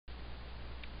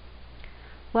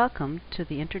Welcome to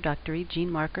the Introductory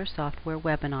GeneMarker software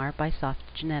webinar by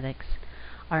SoftGenetics.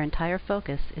 Our entire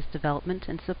focus is development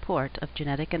and support of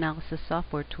genetic analysis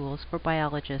software tools for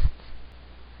biologists.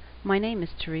 My name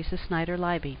is Teresa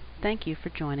Snyder-Leiby. Thank you for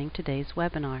joining today's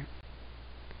webinar.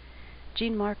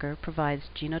 GeneMarker provides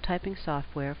genotyping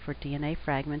software for DNA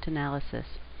fragment analysis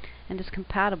and is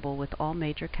compatible with all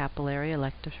major capillary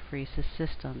electrophoresis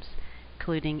systems,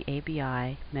 including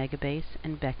ABI, MegaBACE,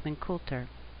 and Beckman-Coulter.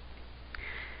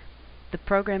 The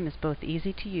program is both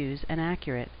easy to use and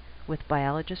accurate, with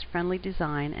biologist-friendly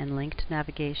design and linked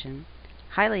navigation,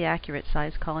 highly accurate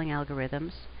size calling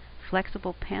algorithms,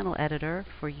 flexible panel editor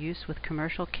for use with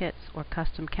commercial kits or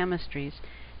custom chemistries,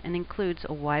 and includes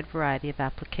a wide variety of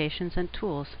applications and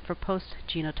tools for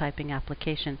post-genotyping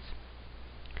applications.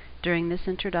 During this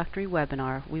introductory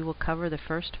webinar, we will cover the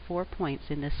first 4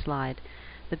 points in this slide,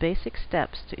 the basic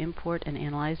steps to import and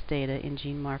analyze data in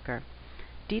GeneMarker.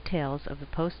 Details of the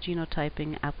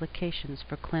post-genotyping applications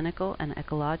for clinical and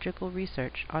ecological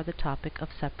research are the topic of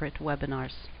separate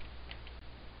webinars.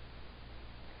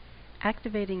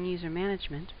 Activating user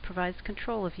management provides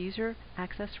control of user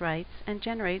access rights and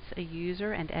generates a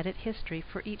user and edit history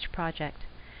for each project.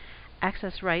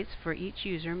 Access rights for each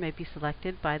user may be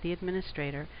selected by the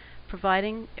administrator,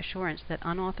 providing assurance that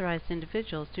unauthorized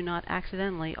individuals do not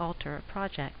accidentally alter a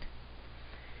project.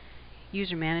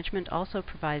 User management also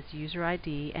provides user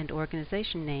ID and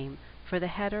organization name for the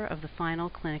header of the final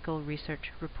clinical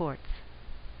research reports.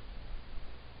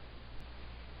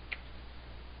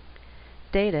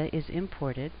 Data is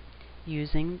imported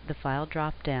using the File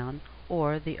drop-down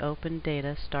or the Open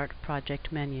Data Start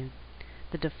Project menu.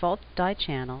 The default die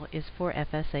channel is for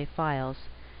FSA files.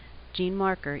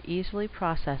 GeneMarker easily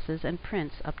processes and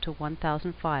prints up to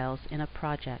 1,000 files in a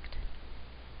project.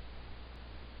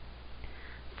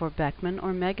 For Beckman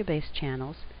or MegaBACE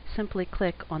channels, simply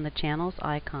click on the channels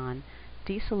icon,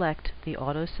 deselect the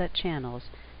Auto Set Channels,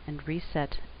 and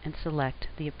reset and select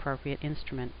the appropriate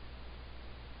instrument.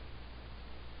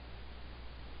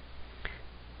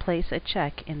 Place a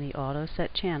check in the Auto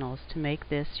Set Channels to make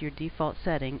this your default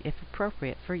setting if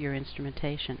appropriate for your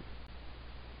instrumentation.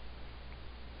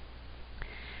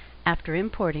 After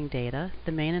importing data,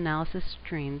 the main analysis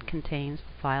stream contains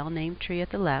the file name tree at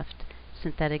the left,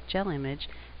 synthetic gel image,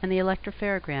 and the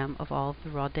electropherogram of all of the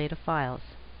raw data files.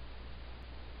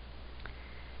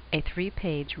 A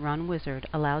 3-page run wizard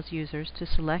allows users to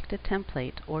select a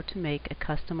template or to make a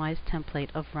customized template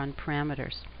of run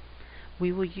parameters.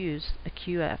 We will use a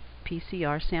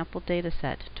QF-PCR sample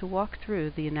dataset to walk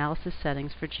through the analysis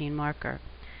settings for GeneMarker.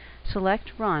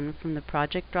 Select Run from the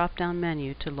Project drop-down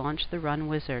menu to launch the Run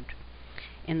Wizard.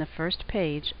 In the first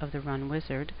page of the Run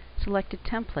Wizard, select a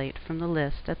template from the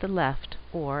list at the left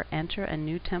or enter a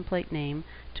new template name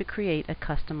to create a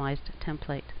customized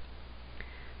template.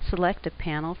 Select a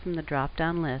panel from the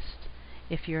drop-down list.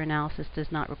 If your analysis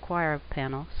does not require a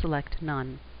panel, select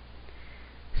None.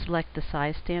 Select the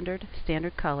size standard,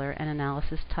 standard color, and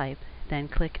analysis type, then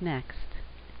click Next.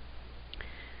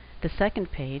 The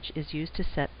second page is used to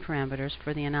set parameters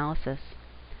for the analysis.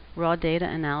 Raw data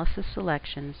analysis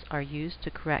selections are used to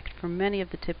correct for many of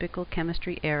the typical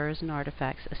chemistry errors and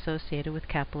artifacts associated with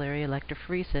capillary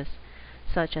electrophoresis,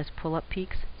 such as pull-up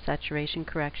peaks, saturation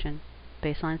correction,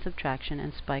 baseline subtraction,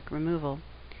 and spike removal.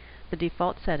 The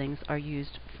default settings are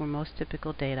used for most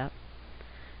typical data.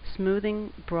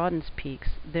 Smoothing broadens peaks,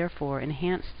 therefore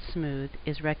Enhanced Smooth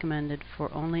is recommended for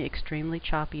only extremely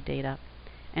choppy data.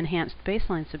 Enhanced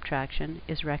baseline subtraction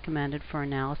is recommended for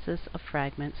analysis of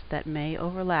fragments that may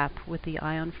overlap with the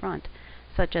ion front,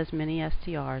 such as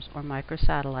mini-STRs or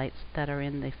microsatellites that are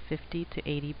in the 50 to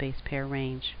 80 base pair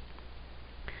range.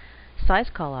 Size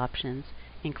call options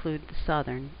include the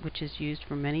Southern, which is used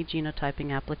for many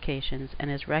genotyping applications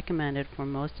and is recommended for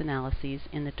most analyses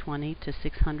in the 20 to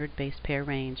 600 base pair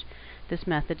range. This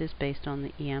method is based on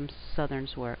the EM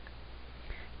Southern's work.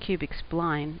 Cubic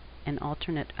Spline, an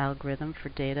alternate algorithm for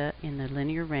data in the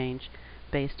linear range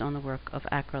based on the work of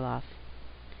Akroloff.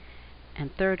 And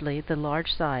thirdly, the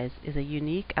large size is a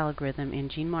unique algorithm in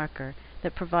GeneMarker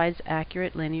that provides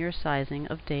accurate linear sizing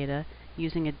of data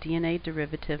using a DNA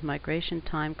derivative migration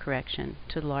time correction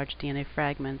to large DNA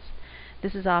fragments.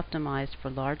 This is optimized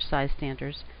for large size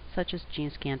standards such as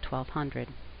GeneScan 1200.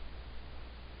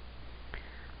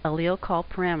 Allele call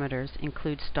parameters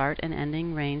include start and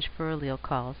ending range for allele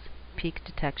calls, peak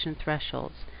detection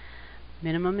thresholds.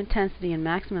 Minimum intensity and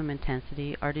maximum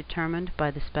intensity are determined by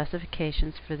the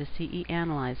specifications for the CE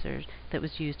analyzer that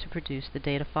was used to produce the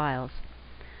data files.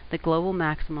 The global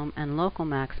maximum and local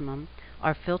maximum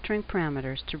are filtering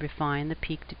parameters to refine the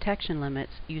peak detection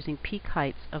limits using peak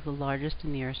heights of the largest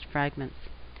and nearest fragments.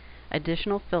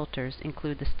 Additional filters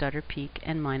include the stutter peak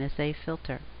and -A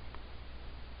filter.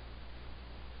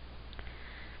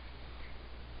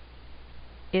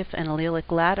 If an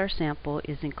allelic ladder sample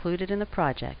is included in the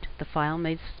project, the file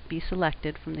may be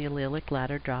selected from the allelic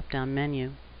ladder drop-down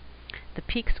menu. The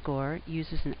peak score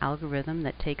uses an algorithm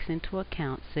that takes into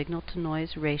account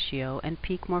signal-to-noise ratio and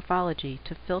peak morphology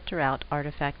to filter out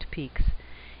artifact peaks.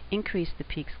 Increase the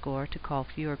peak score to call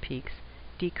fewer peaks,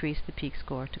 decrease the peak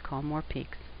score to call more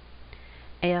peaks.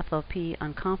 AFLP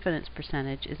on confidence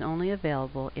percentage is only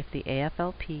available if the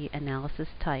AFLP analysis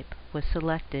type was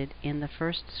selected in the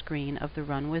first screen of the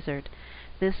Run Wizard.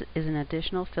 This is an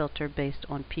additional filter based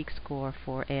on peak score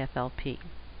for AFLP.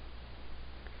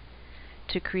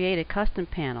 To create a custom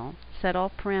panel, set all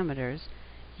parameters,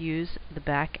 use the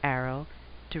back arrow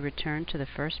to return to the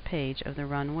first page of the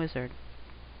Run Wizard,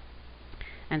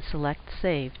 and select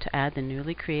Save to add the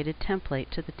newly created template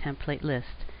to the template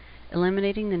list,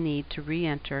 eliminating the need to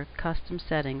re-enter custom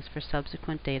settings for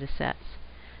subsequent data sets.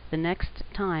 The next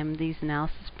time these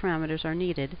analysis parameters are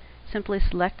needed, simply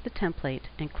select the template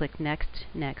and click Next,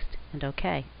 Next, and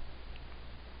OK.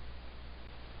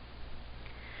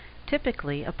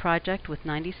 Typically, a project with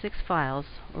 96 files,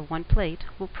 or one plate,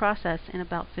 will process in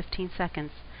about 15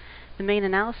 seconds. The main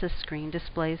analysis screen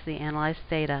displays the analyzed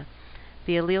data.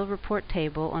 The allele report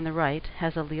table on the right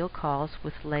has allele calls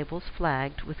with labels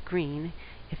flagged with green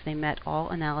if they met all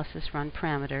analysis run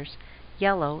parameters,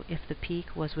 yellow if the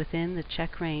peak was within the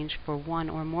check range for one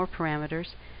or more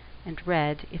parameters, and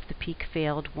red if the peak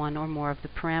failed one or more of the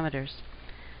parameters.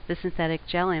 The synthetic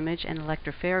gel image and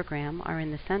electropherogram are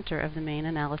in the center of the main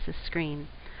analysis screen.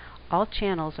 All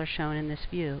channels are shown in this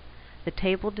view. The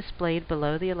table displayed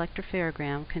below the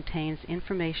electropherogram contains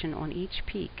information on each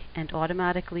peak and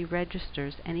automatically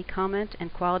registers any comment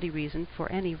and quality reason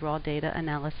for any raw data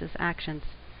analysis actions.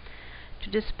 To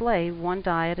display one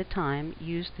dye at a time,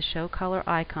 use the Show Color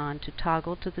icon to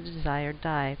toggle to the desired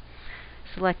dye.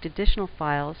 Select additional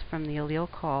files from the allele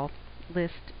call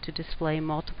list to display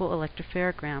multiple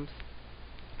electropherograms.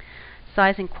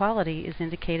 Size and quality is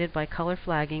indicated by color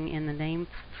flagging in the name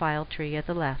file tree at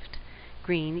the left.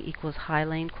 Green equals high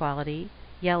lane quality,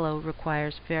 yellow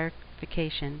requires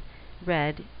verification,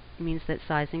 red means that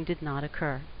sizing did not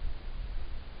occur.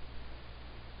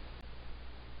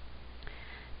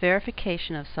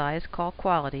 Verification of size call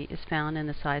quality is found in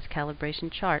the size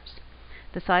calibration charts.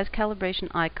 The size calibration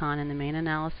icon in the main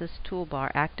analysis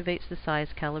toolbar activates the size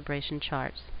calibration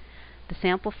charts. The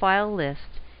sample file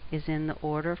list is in the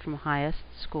order from highest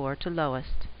score to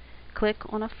lowest. Click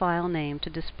on a file name to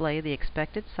display the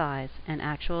expected size and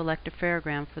actual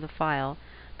electropherogram for the file.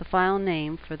 The file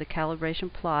name for the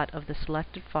calibration plot of the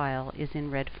selected file is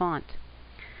in red font.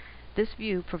 This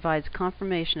view provides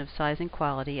confirmation of size and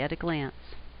quality at a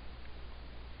glance.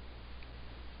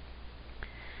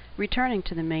 Returning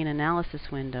to the main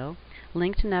analysis window,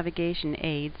 linked navigation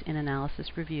aids in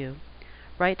analysis review.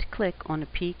 Right-click on a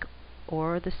peak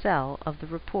or the cell of the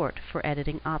report for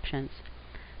editing options.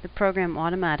 The program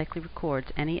automatically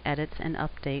records any edits and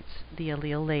updates the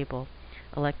allele label,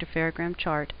 electropherogram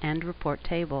chart, and report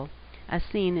table, as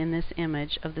seen in this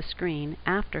image of the screen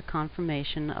after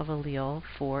confirmation of allele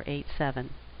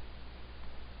 487.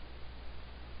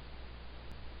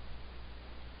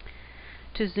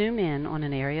 To zoom in on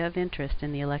an area of interest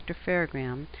in the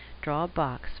electropherogram, draw a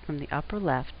box from the upper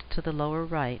left to the lower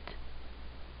right.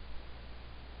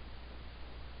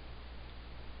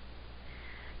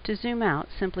 To zoom out,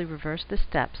 simply reverse the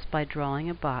steps by drawing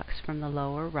a box from the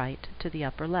lower right to the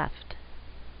upper left.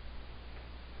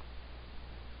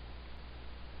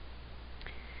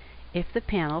 If the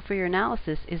panel for your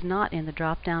analysis is not in the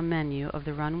drop-down menu of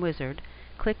the Run Wizard,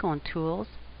 click on Tools,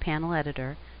 Panel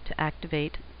Editor to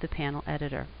activate the panel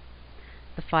editor.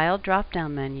 The File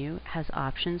drop-down menu has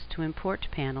options to import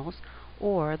panels,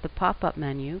 or the pop-up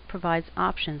menu provides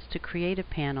options to create a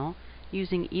panel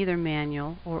using either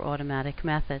manual or automatic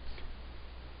methods.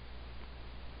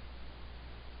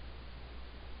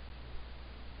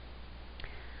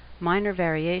 Minor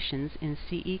variations in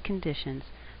CE conditions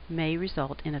may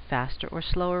result in a faster or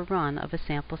slower run of a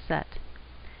sample set.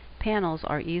 Panels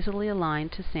are easily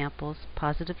aligned to samples,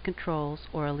 positive controls,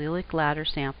 or allelic ladder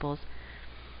samples.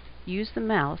 Use the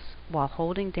mouse while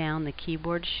holding down the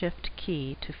keyboard Shift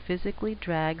key to physically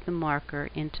drag the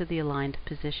marker into the aligned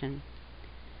position.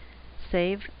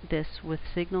 Save this with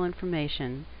signal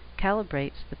information,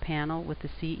 calibrates the panel with the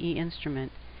CE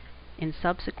instrument. In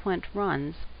subsequent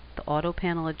runs, the Auto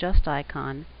Panel Adjust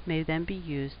icon may then be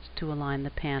used to align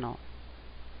the panel.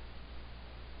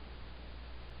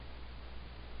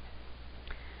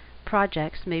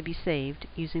 Projects may be saved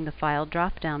using the File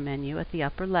drop-down menu at the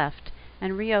upper left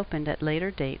and reopened at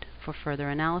later date for further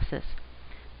analysis.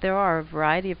 There are a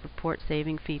variety of report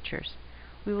saving features.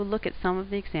 We will look at some of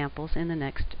the examples in the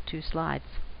next 2 slides.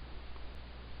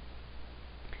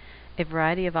 A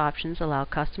variety of options allow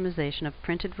customization of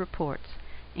printed reports,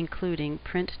 including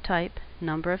print type,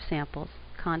 number of samples,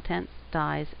 contents,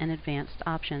 dyes, and advanced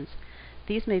options.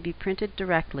 These may be printed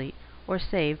directly or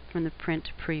saved from the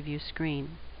print preview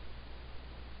screen.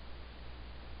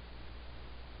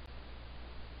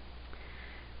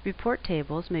 Report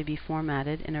tables may be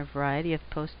formatted in a variety of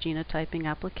post-genotyping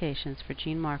applications for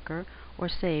GeneMarker or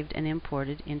saved and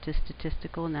imported into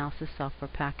statistical analysis software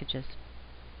packages.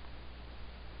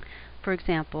 For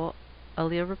example,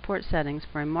 allele report settings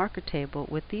for a marker table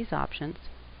with these options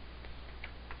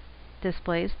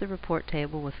displays the report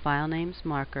table with file names,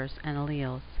 markers, and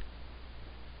alleles.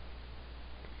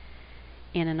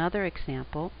 In another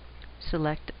example,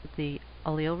 select the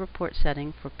allele report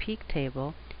setting for peak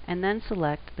table and then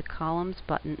select the Columns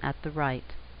button at the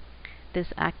right. This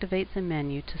activates a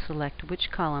menu to select which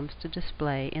columns to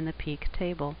display in the peak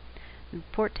table.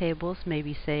 Report tables may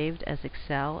be saved as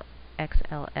Excel,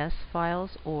 XLS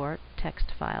files, or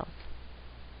text files.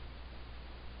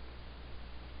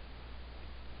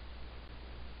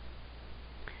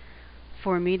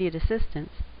 For immediate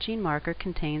assistance, GeneMarker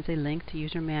contains a linked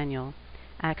user manual.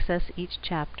 Access each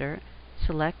chapter,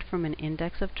 select from an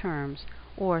index of terms,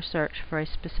 or search for a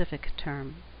specific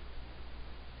term.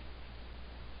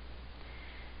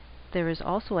 There is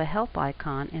also a help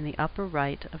icon in the upper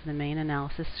right of the main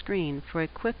analysis screen for a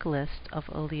quick list of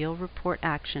allele report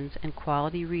actions and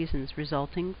quality reasons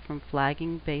resulting from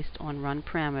flagging based on run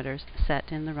parameters set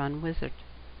in the Run Wizard.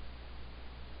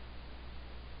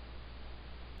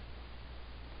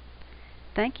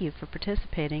 Thank you for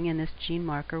participating in this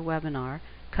GeneMarker webinar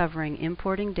covering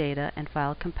importing data and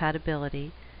file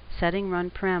compatibility, setting run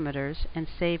parameters, and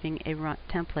saving a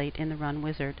template in the Run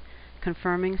Wizard,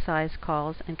 confirming size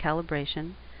calls and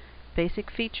calibration,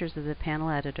 basic features of the panel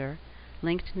editor,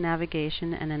 linked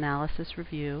navigation and analysis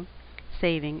review,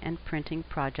 saving and printing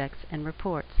projects and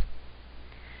reports.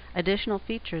 Additional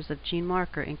features of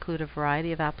GeneMarker include a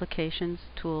variety of applications,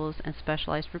 tools, and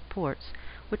specialized reports,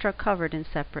 which are covered in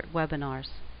separate webinars.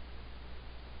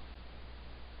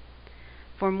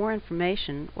 For more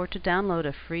information or to download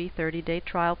a free 30-day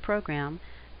trial program,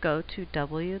 go to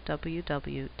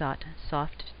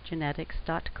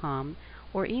www.softgenetics.com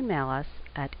or email us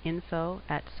at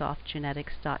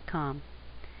info@softgenetics.com.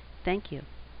 Thank you.